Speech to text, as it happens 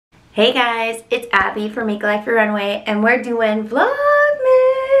Hey guys, it's Abby from Make Life a Runway and we're doing Vlogmas!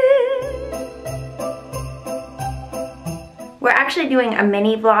 We're actually doing a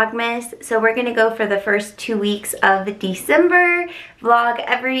mini Vlogmas, so we're gonna go for the first 2 weeks of December, vlog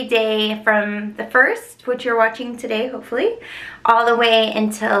every day from the 1st, which you're watching today hopefully, all the way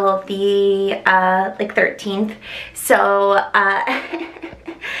until the like 13th. So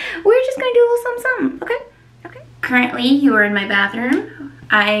we're just gonna do a little something, something, okay? Currently, you are in my bathroom.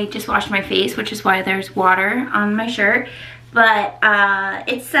 I just washed my face, which is why there's water on my shirt. But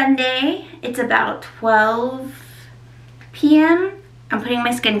it's Sunday. It's about 12 p.m. I'm putting my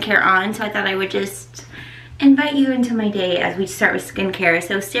skincare on, so I thought I would just invite you into my day as we start with skincare.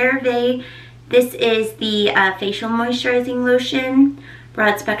 So CeraVe, this is the facial moisturizing lotion,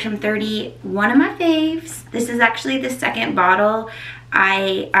 broad spectrum 30, one of my faves. This is actually the second bottle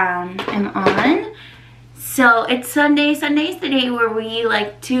I am on. So it's Sunday. Sunday's the day where we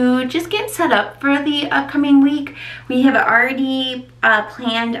like to just get set up for the upcoming week. We have already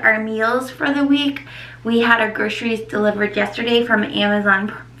planned our meals for the week. We had our groceries delivered yesterday from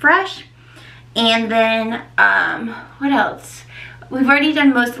Amazon Fresh. And then, what else? We've already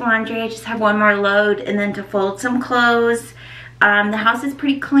done most of the laundry. I just have one more load and then to fold some clothes. The house is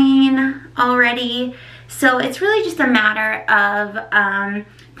pretty clean already. So it's really just a matter of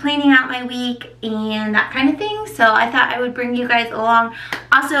planning out my week and that kind of thing. So I thought I would bring you guys along.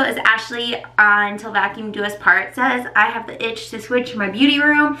 Also, as Ashley Until Vacuum Do Us Part says, I have the itch to switch my beauty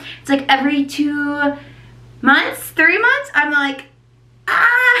room. It's like every 2 months, 3 months, I'm like,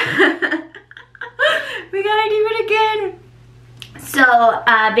 we gotta do it again. So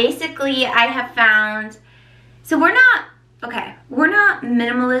basically I have found, so we're not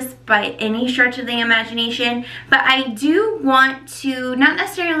minimalist by any stretch of the imagination, but I do want to not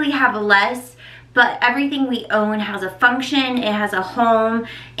necessarily have less, but everything we own has a function, it has a home,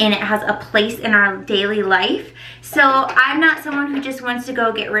 and it has a place in our daily life. So I'm not someone who just wants to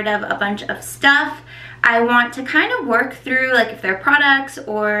go get rid of a bunch of stuff. I want to kind of work through, like, if they're products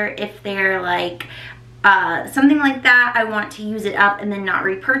or if they're like something like that, I want to use it up and then not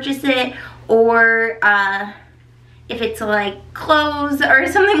repurchase it, or if it's like clothes or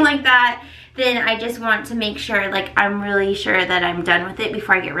something like that, then I just want to make sure, like, I'm really sure that I'm done with it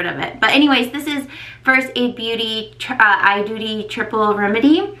before I get rid of it. But anyways, this is First Aid Beauty Eye Duty Triple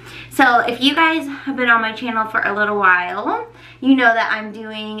Remedy. So if you guys have been on my channel for a little while, you know that I'm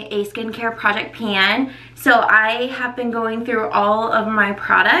doing a skincare project plan. So I have been going through all of my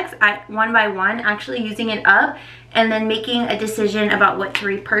products one by one, actually using it up, and then making a decision about what to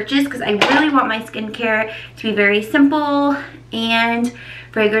repurchase, because I really want my skincare to be very simple and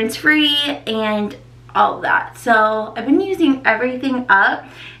fragrance free and all of that. So I've been using everything up,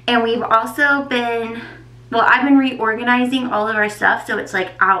 and we've also been, well, I've been reorganizing all of our stuff so it's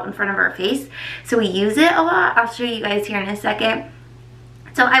like out in front of our face, so we use it a lot. I'll show you guys here in a second.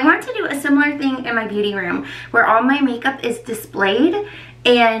 So I want to do a similar thing in my beauty room where all my makeup is displayed,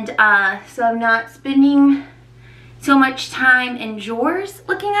 and so I'm not spending so much time in drawers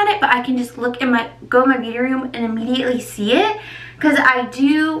looking at it, but I can just go in my beauty room and immediately see it, because I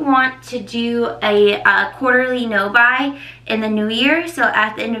do want to do a quarterly no buy in the new year. So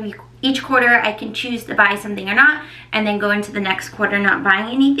at the end of each quarter, I can choose to buy something or not, and then go into the next quarter not buying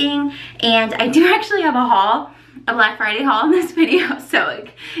anything. And I do actually have a haul, a Black Friday haul in this video, so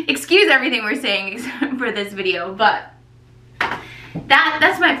like, excuse everything we're saying for this video, but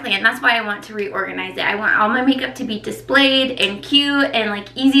that's my plan. That's why I want to reorganize it. I want all my makeup to be displayed and cute and like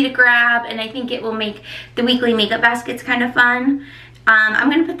easy to grab, and I think it will make the weekly makeup baskets kind of fun. I'm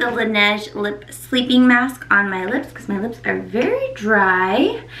gonna put the Laneige lip sleeping mask on my lips because my lips are very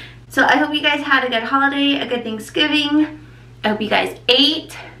dry. So I hope you guys had a good holiday, a good Thanksgiving. I hope you guys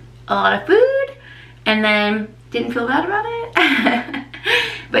ate a lot of food and then didn't feel bad about it.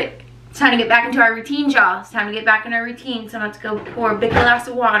 But it's time to get back into our routine, y'all. It's time to get back in our routine, so I'm about to go pour a big glass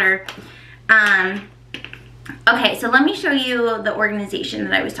of water. Okay, so let me show you the organization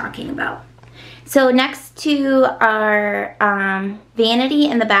that I was talking about. So next to our vanity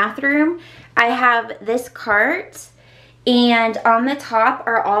in the bathroom, I have this cart, and on the top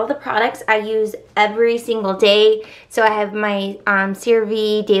are all the products I use every single day. So I have my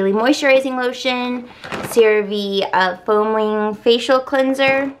CeraVe Daily Moisturizing Lotion, CeraVe Foaming Facial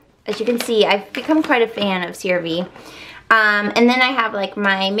Cleanser. As you can see, I've become quite a fan of CeraVe. And then I have like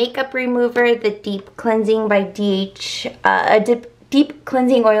my makeup remover, the Deep Cleansing Oil by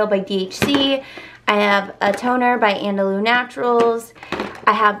DHC. I have a toner by Andalou Naturals.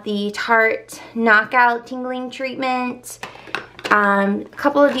 I have the Tarte Knockout Tingling Treatment. A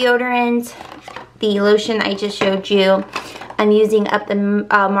couple of deodorants. The lotion I just showed you. I'm using up the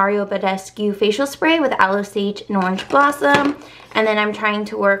Mario Badescu facial spray with aloe sage and orange blossom. And then I'm trying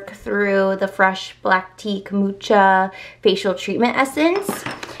to work through the fresh black tea kombucha facial treatment essence.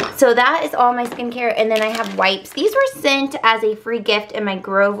 So that is all my skincare. And then I have wipes. These were sent as a free gift in my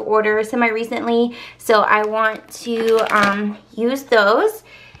Grove order semi-recently. So I want to use those.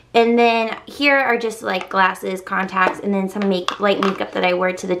 And then here are just like glasses, contacts, and then some light makeup that I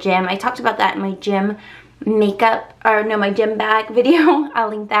wear to the gym. I talked about that in my gym makeup, or no, my gym bag video. I'll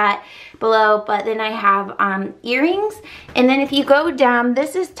link that below. But then I have earrings. And then if you go down,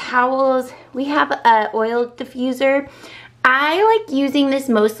 this is towels. We have an oil diffuser. I like using this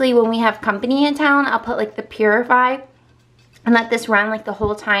mostly when we have company in town. I'll put like the Purify and let this run like the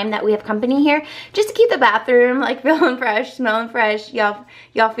whole time that we have company here, just to keep the bathroom like feeling fresh, smelling fresh. Y'all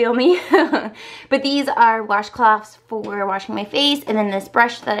feel me? But these are washcloths for washing my face, and then this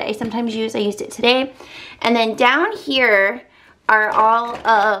brush that I sometimes use, I used it today. And then down here are all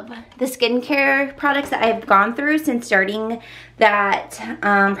of the skincare products that I've gone through since starting that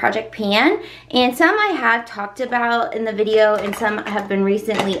Project Pan. And some I have talked about in the video, and some have been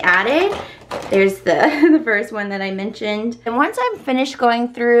recently added. There's the first one that I mentioned. And once I'm finished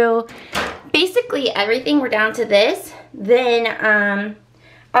going through basically everything, we're down to this, then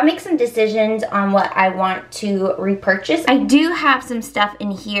I'll make some decisions on what I want to repurchase. I do have some stuff in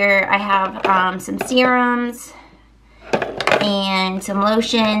here. I have some serums and some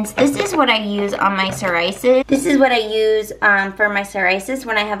lotions. This is what I use on my psoriasis. This is what I use for my psoriasis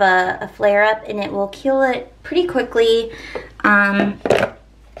when I have a flare-up, and it will kill it pretty quickly.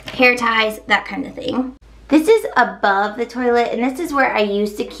 Hair ties, that kind of thing. This is above the toilet, and this is where I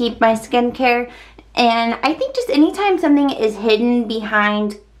used to keep my skincare. And I think just anytime something is hidden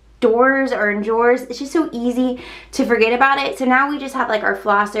behind doors or in drawers, it's just so easy to forget about it. So now we just have like our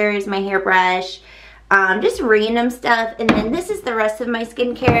flossers, my hairbrush, just random stuff. And then this is the rest of my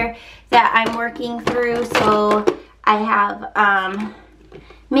skincare that I'm working through. So I have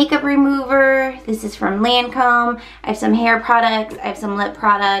makeup remover. This is from Lancome. I have some hair products. I have some lip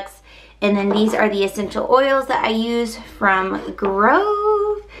products. And then these are the essential oils that I use from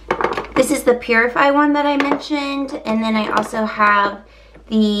Grove. This is the Purify one that I mentioned. And then I also have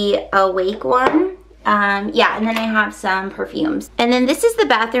the Awake one. Yeah, and then I have some perfumes. And then this is the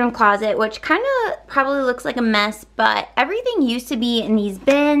bathroom closet, which kind of probably looks like a mess, but everything used to be in these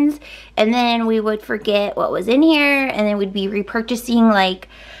bins, and then we would forget what was in here, and then we'd be repurchasing like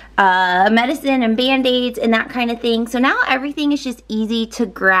medicine and band-aids and that kind of thing. So now everything is just easy to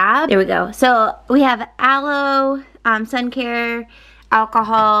grab. There we go. So we have aloe, sun care,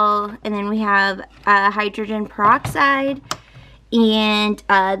 alcohol, and then we have hydrogen peroxide. And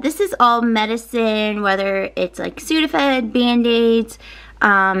this is all medicine, whether it's like Sudafed, Band-Aids,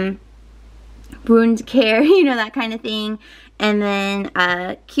 wound care, you know, that kind of thing. And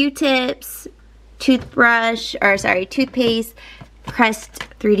then Q-tips, toothpaste, Crest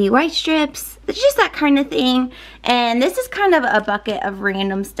 3D white strips. It's just that kind of thing. And this is kind of a bucket of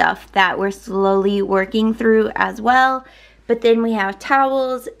random stuff that we're slowly working through as well. But then we have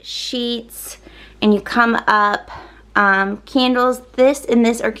towels, sheets, and you come up. Candles, this and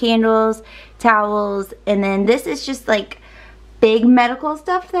this are candles, towels, and then this is just like big medical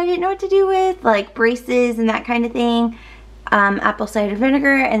stuff that I didn't know what to do with, like braces and that kind of thing. Apple cider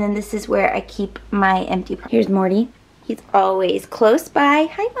vinegar, and then this is where I keep my empty. Here's Morty. He's always close by.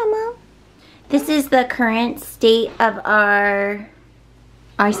 Hi, Mama. This is the current state of our,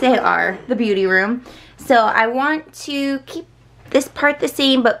 the beauty room. So I want to keep this part the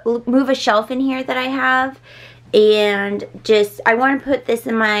same, but move a shelf in here that I have. And just, I want to put this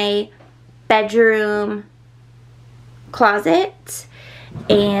in my bedroom closet.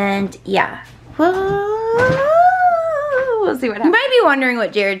 And yeah. We'll see what happens. You might be wondering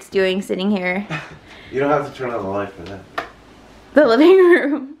what Jared's doing sitting here. You don't have to turn on the light for that. The living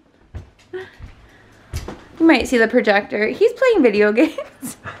room. You might see the projector. He's playing video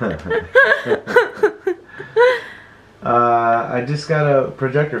games. I just got a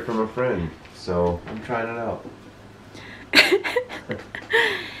projector from a friend, so I'm trying it out.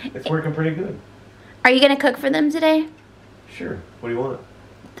 It's working pretty good. Are you gonna cook for them today? Sure. What do you want?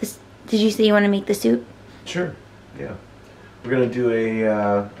 Did you say you want to make the soup? Sure. Yeah. We're gonna do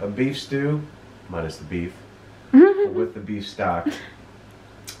a beef stew, minus the beef, with the beef stock.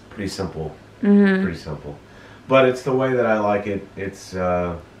 Pretty simple. Pretty simple. But it's the way that I like it. It's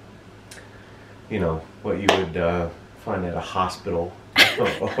you know, what you would find at a hospital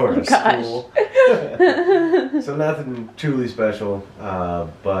or a school. So nothing truly special,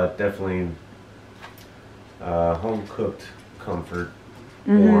 but definitely home cooked comfort,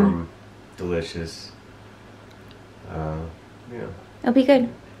 warm, delicious. Yeah. It'll be good.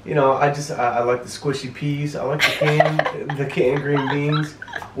 You know, I like the squishy peas. I like the canned green beans.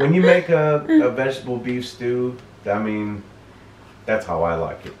 When you make a vegetable beef stew, I mean, that's how I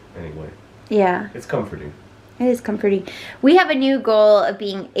like it anyway. Yeah. It's comforting. It is comforting. We have a new goal of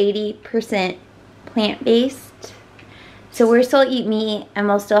being 80% plant-based. So we'll still eat meat and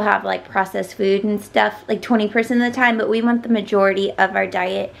we'll still have like processed food and stuff like 20% of the time, but we want the majority of our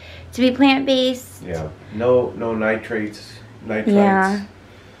diet to be plant-based. Yeah. No nitrates. Yeah.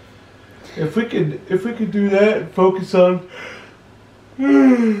 If we could do that and focus on,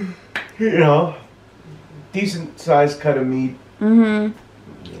 you know, decent sized cut of meat. Mm-hmm.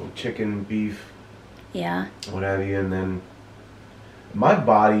 You know, chicken, beef. Yeah. What have you, and then my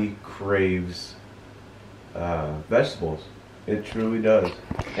body craves vegetables. It truly does.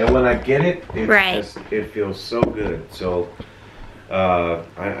 And when I get it, it feels so good. So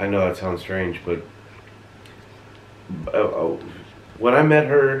I know that sounds strange, but when I met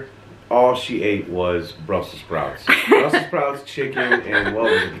her, all she ate was Brussels sprouts. Brussels sprouts, chicken, and what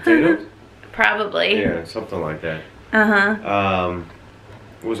was it, potatoes? Probably. Yeah, something like that.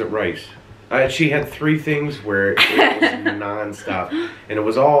 Was it rice? She had 3 things where it was non-stop. And it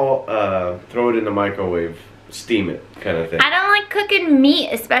was all throw it in the microwave, steam it kind of thing. I don't like cooking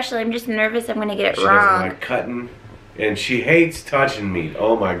meat, especially. I'm just nervous I'm going to get it wrong. She doesn't like cutting. And she hates touching meat.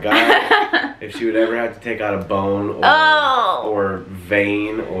 Oh my God. If she would ever have to take out a bone or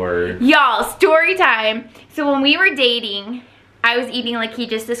vein or... Y'all, story time. So when we were dating, I was eating like he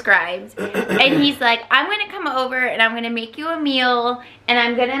just described. And he's like, I'm going to come over and I'm going to make you a meal and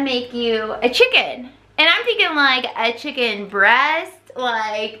I'm going to make you a chicken. And I'm thinking like a chicken breast.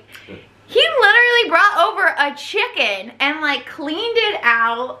 Like, he literally brought over a chicken and like cleaned it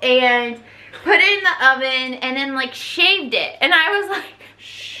out and put it in the oven and then like shaved it. And I was like...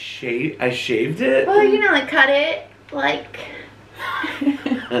 I shaved it? Well, you know, like cut it like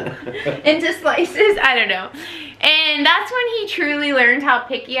into slices. I don't know. And that's when he truly learned how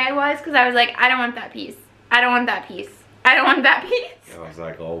picky I was, because I was like, I don't want that piece. I don't want that piece. I don't want that piece. I was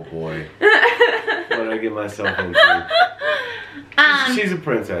like, oh boy. What did I get myself into? She's a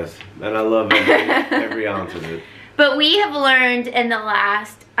princess, and I love every ounce of it. But we have learned in the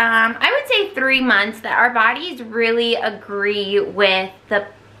last, I would say 3 months, that our bodies really agree with the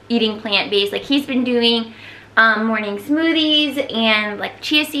eating plant-based. Like, he's been doing morning smoothies and like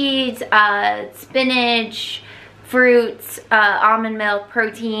chia seeds, spinach, fruits, almond milk,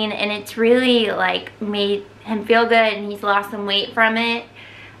 protein, and it's really like made him feel good, and he's lost some weight from it.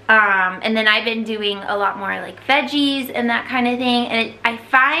 And then I've been doing a lot more like veggies and that kind of thing, and I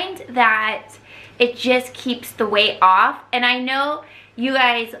find that it just keeps the weight off. And I know you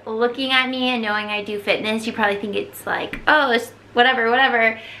guys looking at me and knowing I do fitness, you probably think it's like, oh, it's whatever.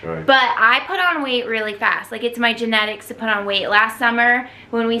 Right. But I put on weight really fast. Like, it's my genetics to put on weight. Last summer,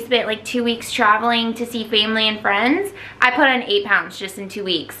 when we spent like 2 weeks traveling to see family and friends, I put on 8 pounds just in 2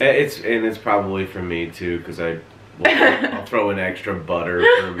 weeks. It's probably for me too, because I'll throw in extra butter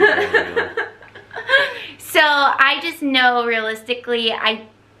for me. So I just know realistically,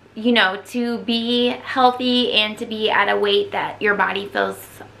 you know, to be healthy and to be at a weight that your body feels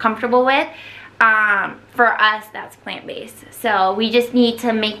comfortable with, for us, that's plant-based. So we just need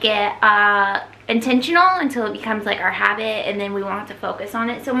to make it intentional until it becomes like our habit, and then we won't have to focus on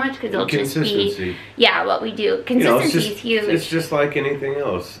it so much, because it'll just be, yeah, what we do. Consistency is huge. It's just like anything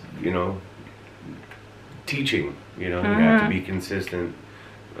else, you know, teaching, you know, you have to be consistent.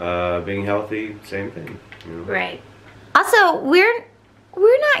 Being healthy, same thing, you know? Right. Also, we're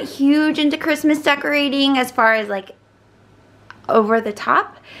not huge into Christmas decorating as far as like over the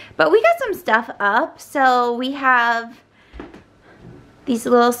top, but we got some stuff up. So we have these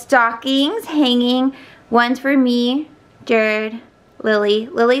little stockings hanging. One's for me, Jared, Lily.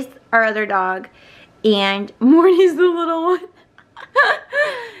 Lily's our other dog, and Morty's the little one.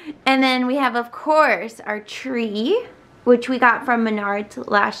 And then we have, of course, our tree, which we got from Menards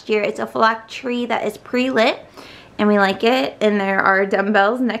last year. It's a flock tree that is pre-lit, and we like it, and there are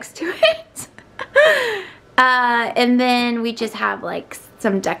dumbbells next to it. And then we just have like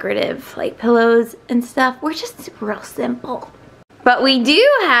some decorative like pillows and stuff. We're just real simple. But we do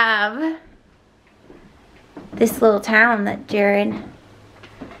have this little town that Jared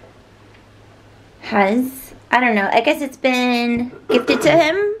has. I don't know, I guess it's been gifted to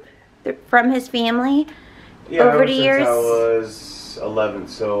him from his family over the years. I was 11,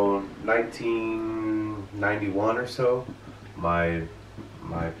 so 1991 or so, my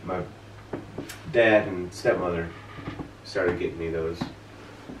dad and stepmother started getting me those.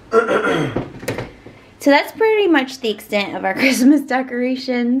 So that's pretty much the extent of our Christmas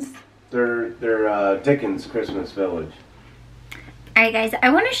decorations. They're Dickens Christmas Village. Alright guys, I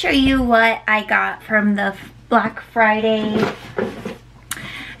want to show you what I got from the Black Friday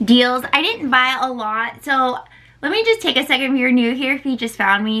deals. I didn't buy a lot, so let me just take a second if you're new here, if you just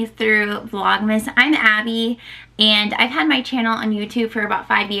found me through Vlogmas. I'm Abby, and I've had my channel on YouTube for about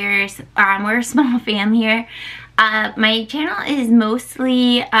 5 years. We're a small fam here. My channel is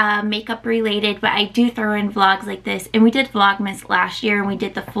mostly makeup related, but I do throw in vlogs like this, and we did Vlogmas last year, and we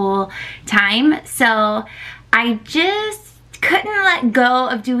did the full time, so I just couldn't let go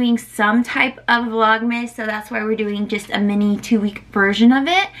of doing some type of Vlogmas, so that's why we're doing just a mini 2-week version of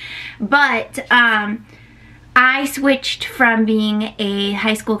it. But I switched from being a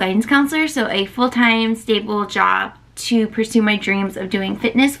high school guidance counselor, so a full-time stable job, to pursue my dreams of doing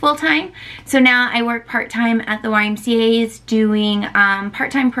fitness full-time. So now I work part-time at the YMCA's doing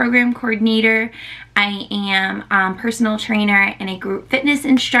part-time program coordinator. I am personal trainer and a group fitness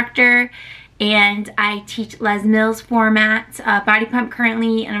instructor, and I teach Les Mills format, body pump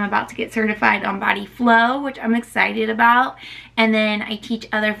currently, and I'm about to get certified on body flow, which I'm excited about. And then I teach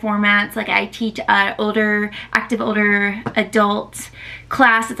other formats, like I teach active older adult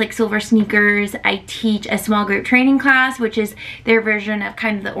class. It's like Silver Sneakers. I teach a small group training class, which is their version of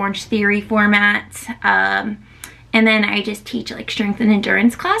kind of the Orange Theory format. And then I just teach like strength and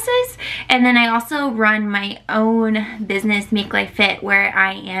endurance classes. And then I also run my own business, Make Life Fit, where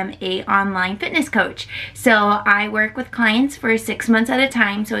I am a online fitness coach. So I work with clients for 6 months at a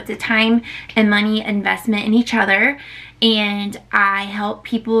time. So it's a time and money investment in each other. And I help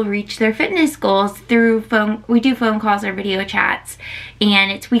people reach their fitness goals through phone. We do phone calls or video chats,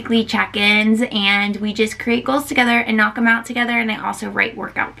 and it's weekly check-ins, and we just create goals together and knock them out together. And I also write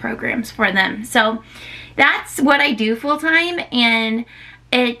workout programs for them. So that's what I do full-time, and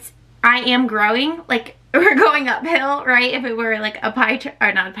I am growing. Like, we're going uphill, right? If it were like a pie chart,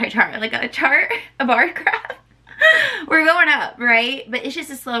 or not a pie chart, like a chart, a bar graph, we're going up, right? But it's just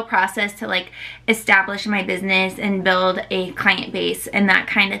a slow process to like establish my business and build a client base and that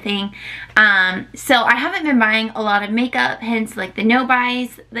kind of thing. So I haven't been buying a lot of makeup, hence like the no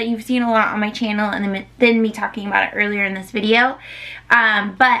buys that you've seen a lot on my channel, and then me talking about it earlier in this video.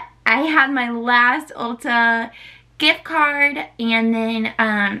 But I had my last Ulta gift card, and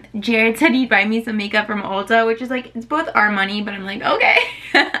then Jared said he'd buy me some makeup from Ulta, which is like, it's both our money, but I'm like, okay.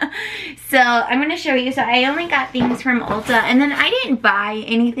 So I'm gonna show you. So I only got things from Ulta, and then I didn't buy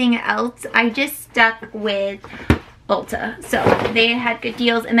anything else. I just stuck with Ulta. So they had good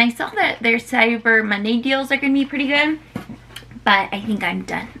deals, and I saw that their Cyber Monday deals are gonna be pretty good, but I think I'm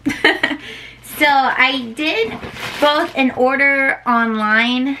done. So I did both an order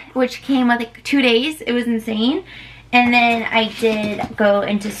online, which came with like 2 days. It was insane. And then I did go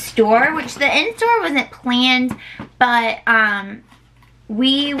into store, which the in-store wasn't planned, but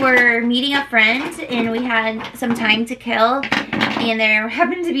we were meeting a friend and we had some time to kill, and there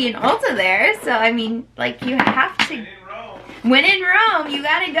happened to be an Ulta there. So I mean, like, you have to, when in Rome, you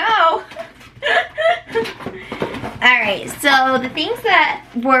gotta go. Alright, so the things that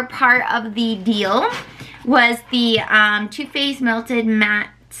were part of the deal was the Too Faced Melted Matte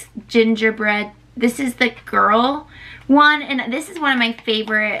Gingerbread. This is the girl one, and this is one of my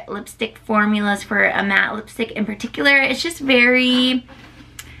favorite lipstick formulas for a matte lipstick in particular. It's just very,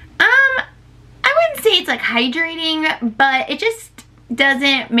 I wouldn't say it's like hydrating, but it just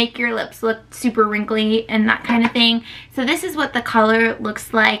doesn't make your lips look super wrinkly and that kind of thing. So this is what the color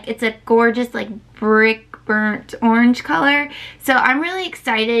looks like. It's a gorgeous like brick burnt orange color. So I'm really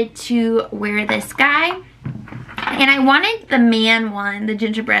excited to wear this guy. And I wanted the man one, the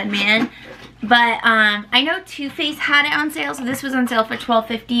gingerbread man, but I know Too Faced had it on sale, so this was on sale for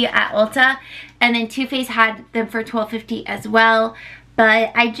 $12.50 at Ulta, and then Too Faced had them for $12.50 as well.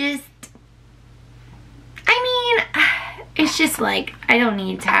 But I mean, it's just like, I don't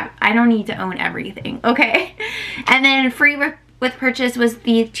need to own everything, okay? And then free with purchase was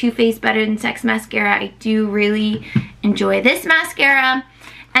the Too Faced Better Than Sex mascara. I do really enjoy this mascara.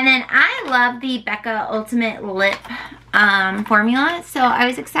 And then I love the Becca Ultimate Lip formula. So I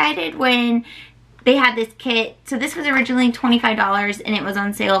was excited when they had this kit. So this was originally $25 and it was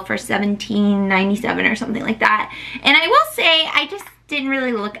on sale for $17.97 or something like that. And I will say, I just didn't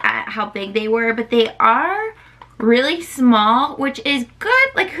really look at how big they were, but they are really small, which is good.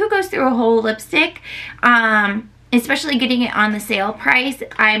 Like, who goes through a whole lipstick? Especially getting it on the sale price.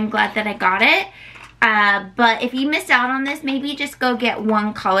 I'm glad that I got it. But if you missed out on this, maybe just go get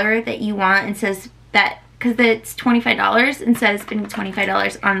one color that you want and says that, because it's $25 instead of spending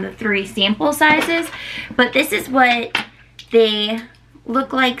 $25 on the 3 sample sizes. But this is what they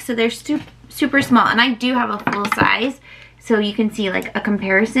look like. So they're super small, and I do have a full size, so you can see like a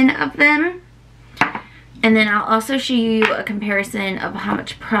comparison of them. And then I'll also show you a comparison of how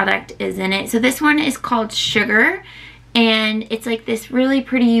much product is in it. So this one is called Sugar, and it's like this really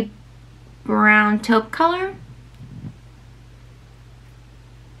pretty brown taupe color.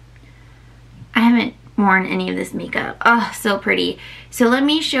 I haven't worn any of this makeup. Oh, so pretty. So let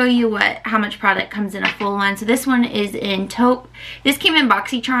me show you how much product comes in a full one. So this one is in taupe. This came in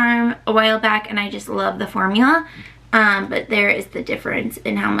BoxyCharm a while back, and I just love the formula. But there is the difference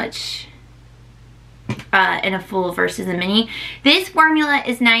in how much in a full versus a mini. This formula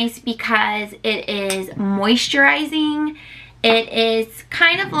is nice because it is moisturizing. It is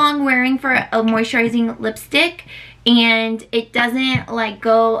kind of long wearing for a moisturizing lipstick, and it doesn't like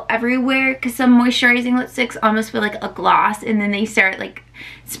go everywhere, because some moisturizing lipsticks almost feel like a gloss and then they start like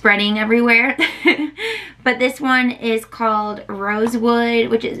spreading everywhere. But this one is called Rosewood,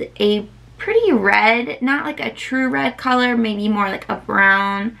 which is a pretty red, not like a true red color, maybe more like a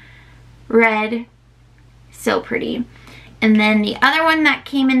brown red. So pretty. And then the other one that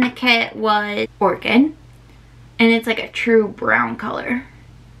came in the kit was Orchid, and it's like a true brown color.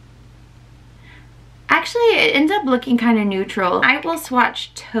 Actually, it ends up looking kind of neutral. I will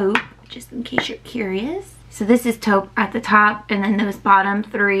swatch taupe just in case you're curious. So this is taupe at the top, and then those bottom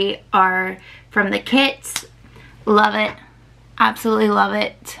three are from the kits. Love it. Absolutely love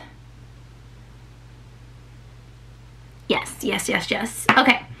it. Yes, yes, yes, yes.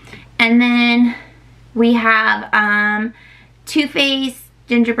 Okay. And then we have Too Faced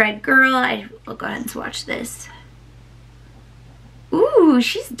Gingerbread Girl. I'll go ahead and swatch this. Ooh,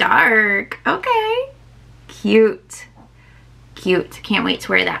 she's dark. Okay. Cute. Cute. Can't wait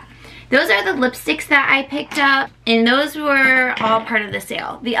to wear that. Those are the lipsticks that I picked up, and those were all part of the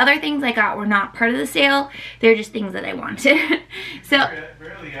sale. The other things I got were not part of the sale. They're just things that I wanted. So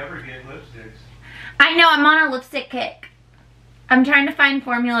Rarely ever get lipsticks. I know, I'm on a lipstick kick. I'm trying to find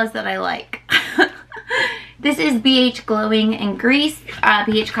formulas that I like. This is BH Glowing and Grease,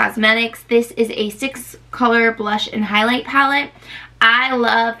 BH Cosmetics. This is a 6-color blush and highlight palette. I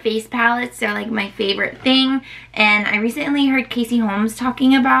love face palettes. They're like my favorite thing. And I recently heard Casey Holmes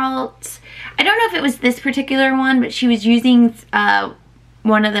talking about, I don't know if it was this particular one, but she was using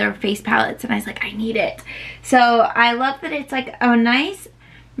one of their face palettes, and I was like, I need it. So I love that it's like a nice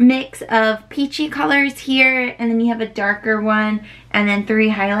mix of peachy colors here, and then you have a darker one, and then 3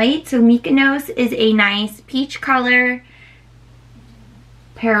 highlights. So Mykonos is a nice peach color.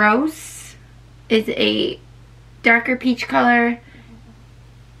 Peros is a darker peach color.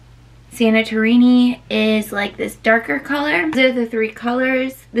 Santorini is like this darker color. Those are the 3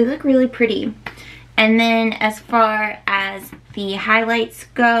 colors. They look really pretty. And then as far as the highlights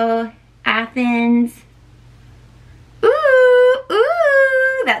go, Athens. Ooh,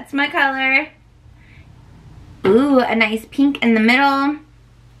 ooh, that's my color. Ooh, a nice pink in the middle.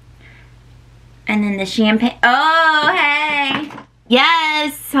 And then the champagne. Oh, hey.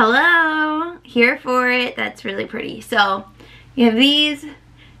 Yes, hello. Here for it. That's really pretty. So you have these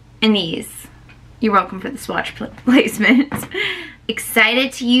and these. You're welcome for the swatch placement.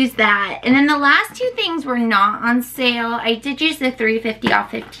 Excited to use that. And then the last 2 things were not on sale. I did use the $3.50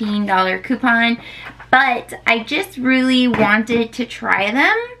 off $15 coupon, but I just really wanted to try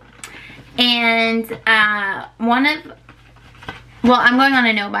them. And I'm going on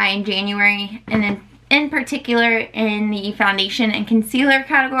a no-buy in January, and then in particular in the foundation and concealer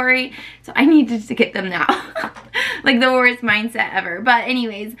category, so I needed to get them now. Like the worst mindset ever. But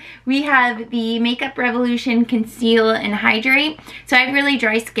anyways, we have the Makeup Revolution Conceal and Hydrate. So I have really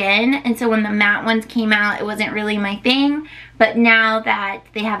dry skin, and so when the matte ones came out, it wasn't really my thing. But now that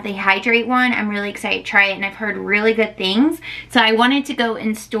they have the Hydrate one, I'm really excited to try it, and I've heard really good things. So I wanted to go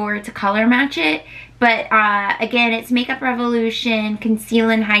in store to color match it. But again, it's Makeup Revolution Conceal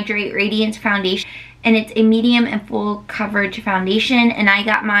and Hydrate Radiance Foundation, and it's a medium and full coverage foundation, and I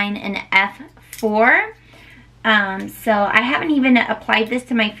got mine in F4. So I haven't even applied this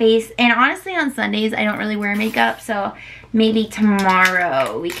to my face, and honestly on Sundays I don't really wear makeup, so maybe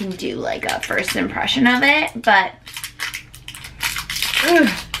tomorrow we can do like a first impression of it. But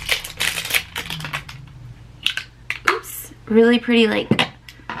oops, really pretty like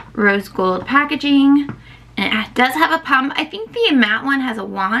rose gold packaging, and it does have a pump. I think the matte one has a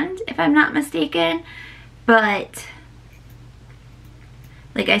wand if I'm not mistaken, but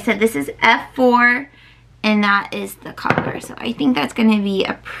like I said, this is F4 and that is the color, so I think that's gonna be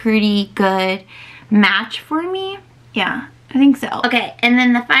a pretty good match for me. Yeah, I think so. Okay, and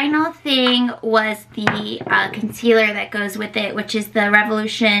then the final thing was the concealer that goes with it, which is the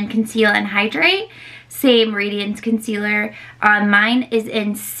Revolution Conceal and Hydrate. Same Radiance Concealer. Mine is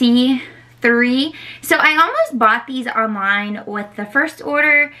in C3, C3. So I almost bought these online with the first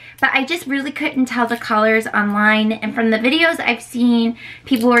order, but I just really couldn't tell the colors online. And from the videos I've seen,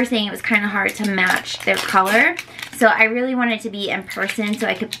 people were saying it was kind of hard to match their color. So I really wanted to be in person so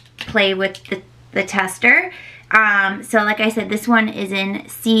I could play with the tester. So like I said, this one is in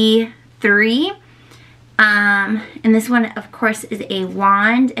C3. And this one, of course, is a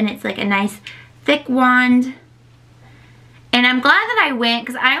wand, and it's like a nice thick wand. And I'm glad that I went,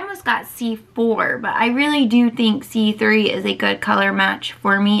 because I almost got C4, but I really do think C3 is a good color match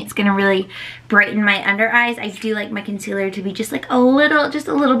for me. It's going to really brighten my under eyes. I do like my concealer to be just like a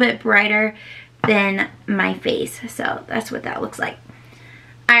little bit brighter than my face. So that's what that looks like.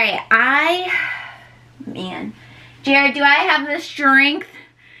 Alright, man. Jared, do I have the strength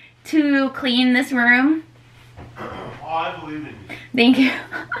to clean this room? Oh, I believe in you. Thank you.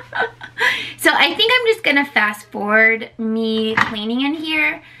 So I think I'm just gonna fast forward me cleaning in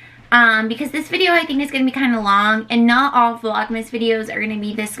here because this video I think is gonna be kind of long, and not all Vlogmas videos are gonna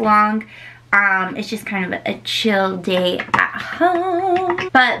be this long. It's just kind of a chill day at home.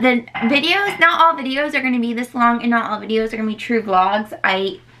 But the videos, not all videos are gonna be this long, and not all videos are gonna be true vlogs.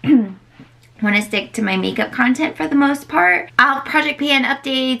 I want to stick to my makeup content for the most part. I'll have project pan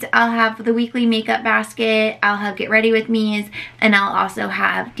updates, I'll have the weekly makeup basket, I'll have get ready with me's, and I'll also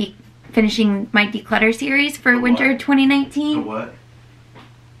have finishing my declutter series for winter 2019. The what?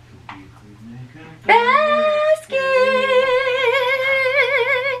 Basket!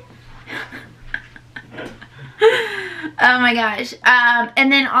 Oh my gosh.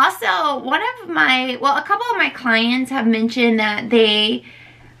 And then also a couple of my clients have mentioned that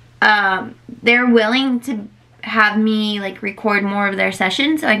they're willing to have me like record more of their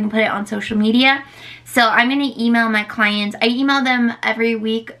sessions so I can put it on social media. So I'm going to email my clients. I email them every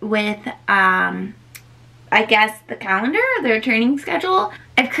week with, I guess, the calendar, their training schedule.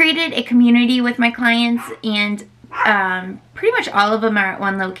 I've created a community with my clients, and pretty much all of them are at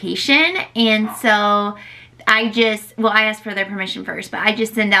one location. And so I asked for their permission first, but I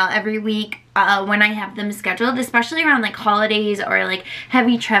just send out every week when I have them scheduled, especially around like holidays or like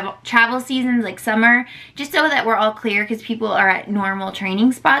heavy travel seasons like summer, just so that we're all clear, because people are at normal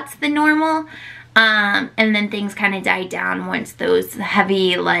training spots than normal. And then things kind of die down once those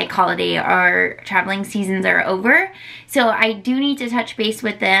heavy like holiday or traveling seasons are over. So I do need to touch base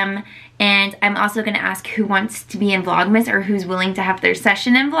with them, and I'm also going to ask who wants to be in Vlogmas or who's willing to have their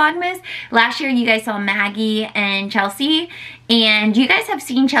session in Vlogmas. Last year you guys saw Maggie and Chelsea, and you guys have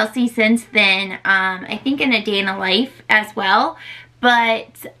seen Chelsea since then, I think in a day in a life as well,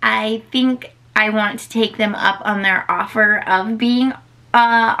 but I think I want to take them up on their offer of being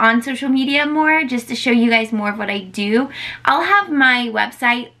on social media more, just to show you guys more of what I do. I'll have my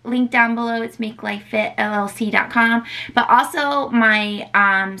website linked down below. It's makelifefitllc.com, but also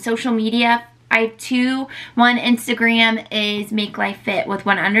my social media. I have two. One Instagram is Make Life Fit with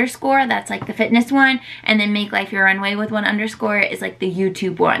 1_. That's like the fitness one. And then Make Life Your Runway with 1_ is like the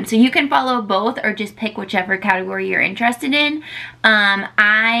YouTube one. So you can follow both or just pick whichever category you're interested in.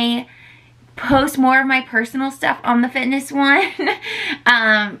 I post more of my personal stuff on the fitness one.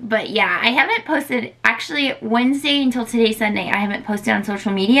 But yeah, I haven't posted, actually Wednesday until today Sunday, I haven't posted on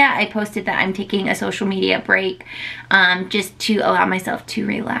social media. I posted that I'm taking a social media break just to allow myself to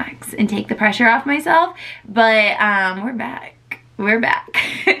relax and take the pressure off myself. But we're back.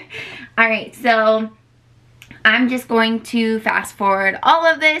 Alright, so I'm just going to fast forward all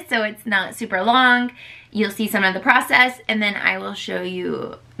of this so it's not super long. You'll see some of the process, and then I will show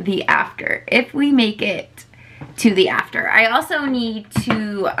you the after, if we make it to the after. I also need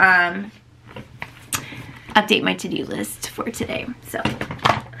to update my to-do list for today. So,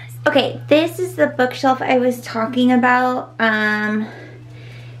 okay, this is the bookshelf I was talking about.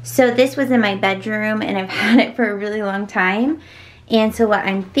 So this was in my bedroom, and I've had it for a really long time. And so what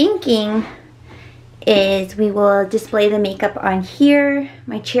I'm thinking is we will display the makeup on here.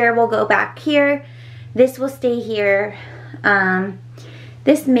 My chair will go back here. This will stay here.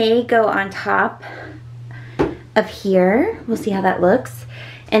 This may go on top of here. We'll see how that looks.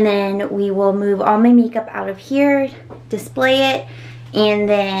 And then we will move all my makeup out of here, display it, and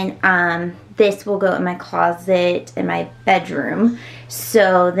then this will go in my closet in my bedroom.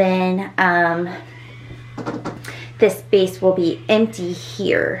 So then this space will be empty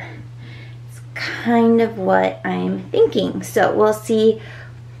here. It's kind of what I'm thinking. So we'll see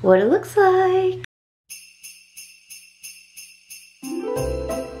what it looks like.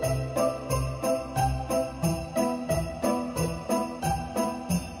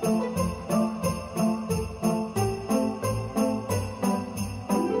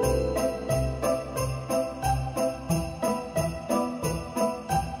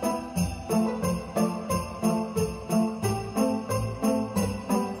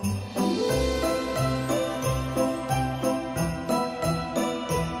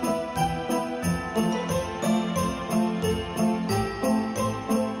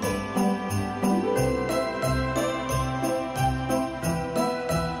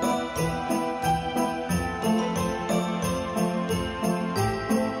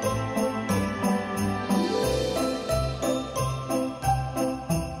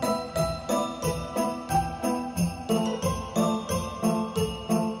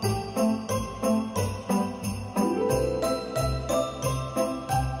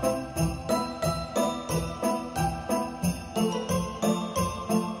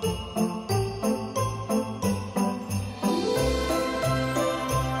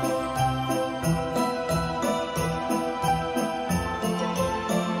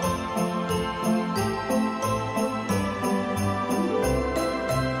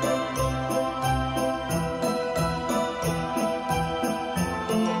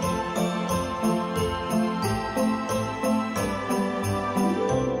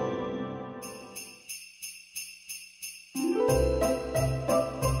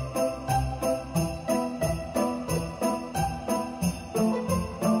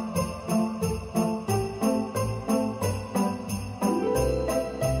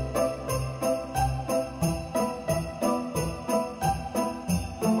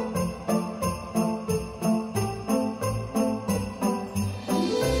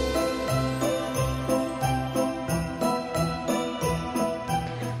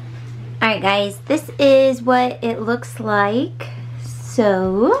 Alright guys, this is what it looks like.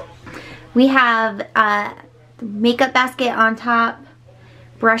 So, we have a makeup basket on top,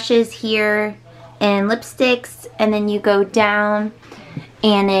 brushes here, and lipsticks, and then you go down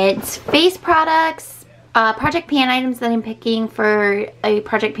and it's face products, project pan items that I'm picking for a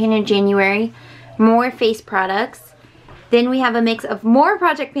project pan in January, more face products. Then we have a mix of more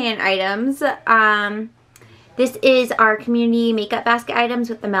project pan items. This is our community makeup basket items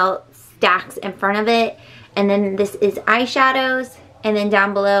with the melt stacks in front of it. And then this is eyeshadows. And then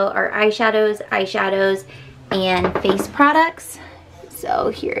down below are eyeshadows, and face products. So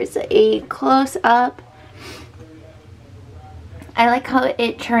here's a close-up. I like how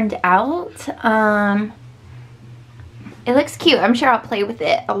it turned out. It looks cute. I'm sure I'll play with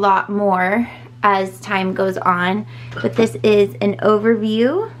it a lot more as time goes on. But this is an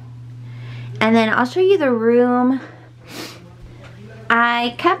overview. And then I'll show you the room.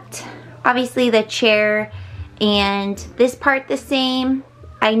 I kept, obviously, the chair and this part the same.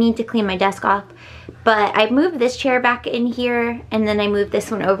 I need to clean my desk off. But I moved this chair back in here, and then I moved this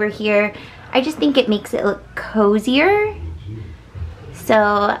one over here. I just think it makes it look cozier.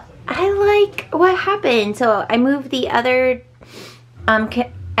 So I like what happened. So I moved the other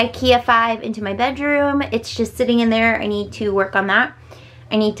IKEA 5 into my bedroom. It's just sitting in there. I need to work on that.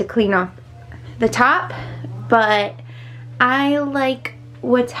 I need to clean off the top, but I like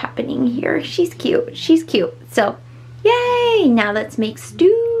what's happening here. She's cute. She's cute. So yay! Now let's make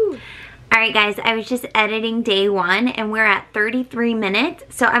stew. Alright guys, I was just editing day 1 and we're at 33 minutes.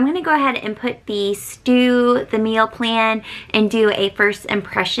 So I'm going to go ahead and put the stew, the meal plan, and do a first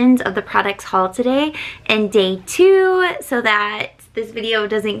impressions of the products haul today in day 2 so that this video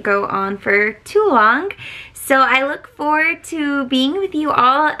doesn't go on for too long. So I look forward to being with you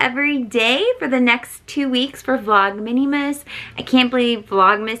all every day for the next 2 weeks for Vlogmas. I can't believe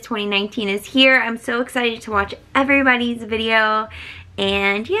Vlogmas 2019 is here. I'm so excited to watch everybody's video.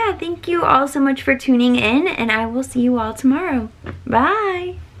 And yeah, thank you all so much for tuning in, and I will see you all tomorrow.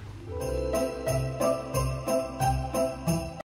 Bye!